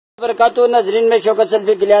برکاتہ ناظرین، میں شوکت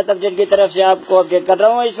سلفی گلیات اپڈیٹ کی طرف سے آپ کو اپڈیٹ کر رہا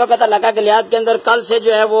ہوں۔ اس وقت علاقہ گلیات کے اندر کل سے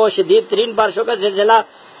جو ہے وہ شدید ترین بارشوں کا سلسلہ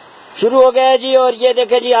شروع ہو گیا ہے جی، اور یہ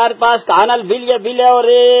دیکھیں جی آر پاس کہانل بل ہے اور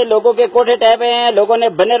یہ لوگوں کے کوٹھے ٹہپے ہیں، لوگوں نے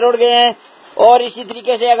بنے روڑ گئے ہیں، اور اسی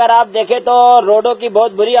طریقے سے اگر آپ دیکھیں تو روڈوں کی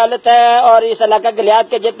بہت بری حالت ہے، اور اس علاقہ گلیات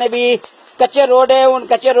کے جتنے بھی کچے روڈ ہیں ان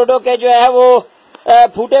کچے روڈوں کے جو ہے وہ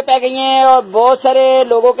پھوٹے پہ گئی ہیں اور بہت سارے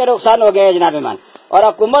لوگوں کے نقصان ہو گئے ہیں جناب ایمان، اور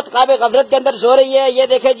حکومت خواب غفلت کے اندر سو رہی ہے۔ یہ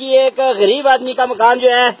دیکھیں جی ایک غریب آدمی کا مکان جو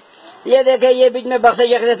ہے، یہ دیکھیں یہ بیچ میں بکسے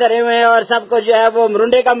یکسے دھرے ہوئے ہیں اور سب کو جو ہے وہ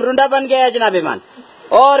مرونڈے کا مرونڈا بن گیا ہے جناب ایمان،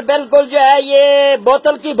 اور بالکل جو ہے یہ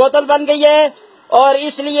بوتل کی بوتل بن گئی ہے۔ اور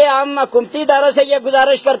اس لیے ہم حکومتی اداروں سے یہ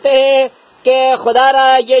گزارش کرتے ہیں کہ خدا را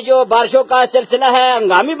یہ جو بارشوں کا سلسلہ ہے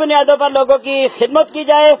ہنگامی بنیادوں پر لوگوں کی خدمت کی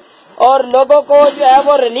جائے اور لوگوں کو جو ہے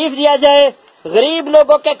وہ ریلیف دیا جائے۔ غریب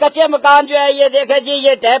لوگوں کے کچے مکان جو ہے یہ دیکھیں جی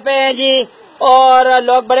یہ ٹہپے ہیں جی، اور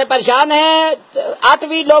لوگ بڑے پریشان ہیں، 8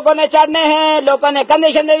 بھی لوگوں نے چڑھنے ہیں، لوگوں نے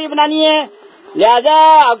کندھے شندے بھی بنانی ہے۔ لہذا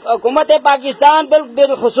حکومت پاکستان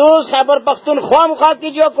بالخصوص خیبر پختونخوا کی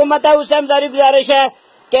جو حکومت ہے اسے ہماری گزارش ہے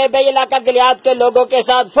کہ بھئی علاقہ گلیات کے لوگوں کے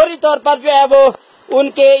ساتھ فوری طور پر جو ہے وہ ان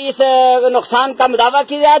کے اس نقصان کا مداوع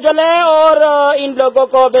کیا جائے، اور ان لوگوں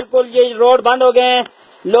کو بالکل یہ روڈ بند ہو گئے ہیں،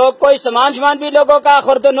 لوگ کوئی سامان بھی لوگوں کا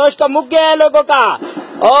خورد و نوش کا مک گیا ہے لوگوں کا،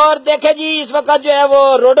 اور دیکھیں جی اس وقت جو ہے وہ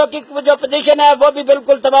روڈوں کی جو پوزیشن ہے وہ بھی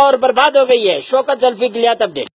بالکل تباہ اور برباد ہو گئی ہے۔ شوکت سلفی گلیات اپڈیٹ۔